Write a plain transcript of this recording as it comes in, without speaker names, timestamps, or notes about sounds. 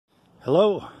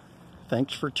Hello,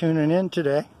 thanks for tuning in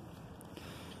today.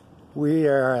 We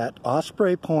are at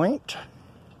Osprey Point,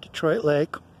 Detroit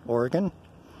Lake, Oregon,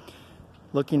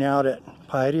 looking out at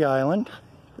Piety Island,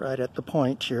 right at the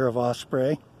point here of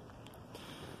Osprey.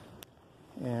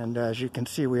 And as you can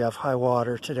see, we have high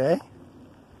water today.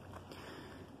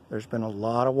 There's been a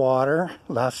lot of water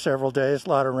last several days, a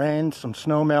lot of rain, some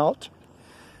snow melt.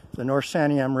 The North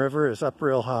Santiam River is up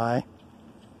real high.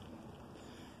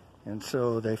 And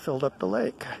so they filled up the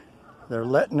lake. They're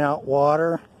letting out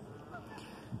water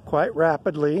quite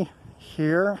rapidly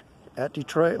here at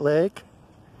Detroit Lake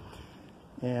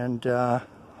and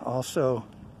also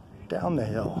down the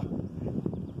hill.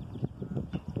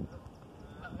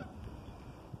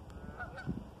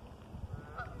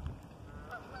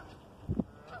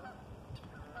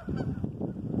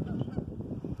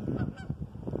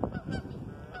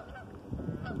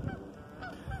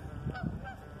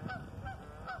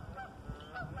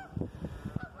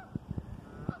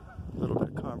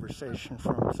 Conversation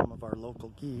from some of our local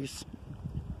geese.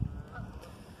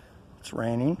 It's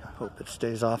raining. Hope it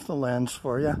stays off the lens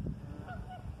for you.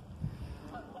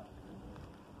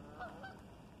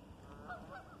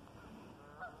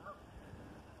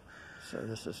 So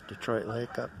this is Detroit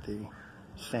Lake up the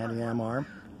Santiam arm.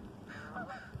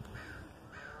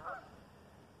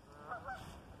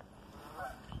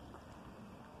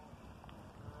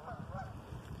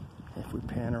 If we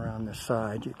pan around this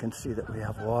side, you can see that we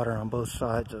have water on both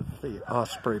sides of the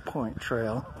Osprey Point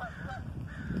Trail.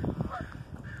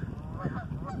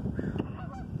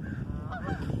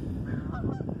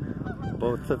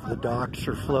 Both of the docks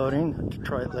are floating,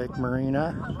 Detroit Lake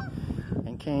Marina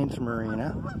and Cairns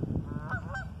Marina.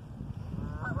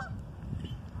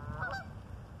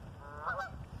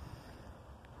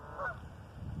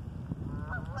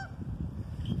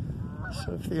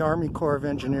 So if the Army Corps of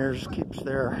Engineers keeps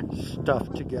their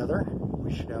stuff together,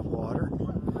 we should have water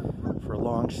for a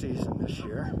long season this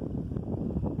year.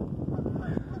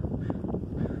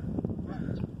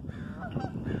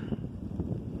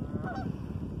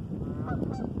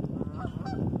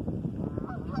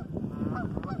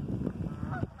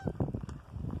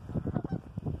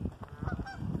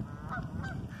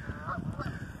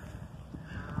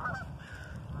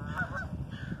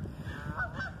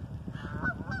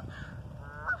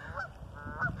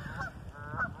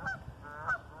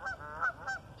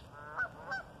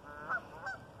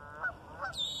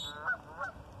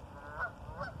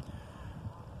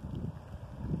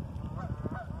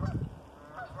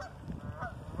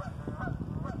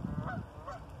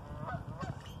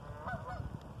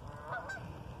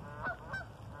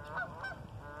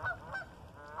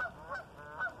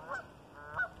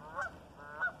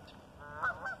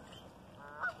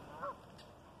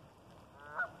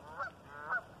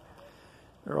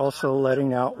 They're also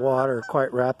letting out water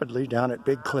quite rapidly down at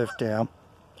Big Cliff Dam.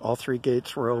 All three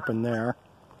gates were open there.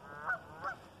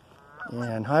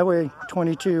 And Highway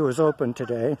 22 is open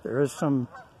today. There is some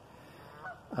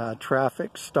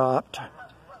traffic stopped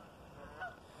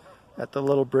at the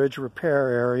little bridge repair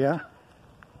area.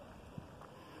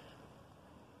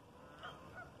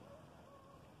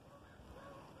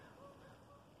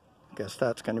 I guess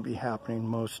that's going to be happening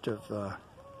most of the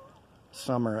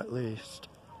summer at least.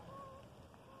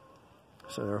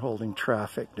 So they're holding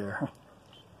traffic there.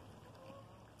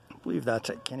 I believe that's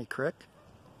at Kenny Creek.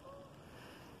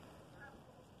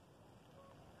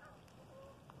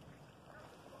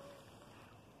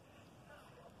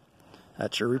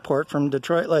 That's your report from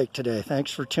Detroit Lake today.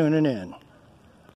 Thanks for tuning in.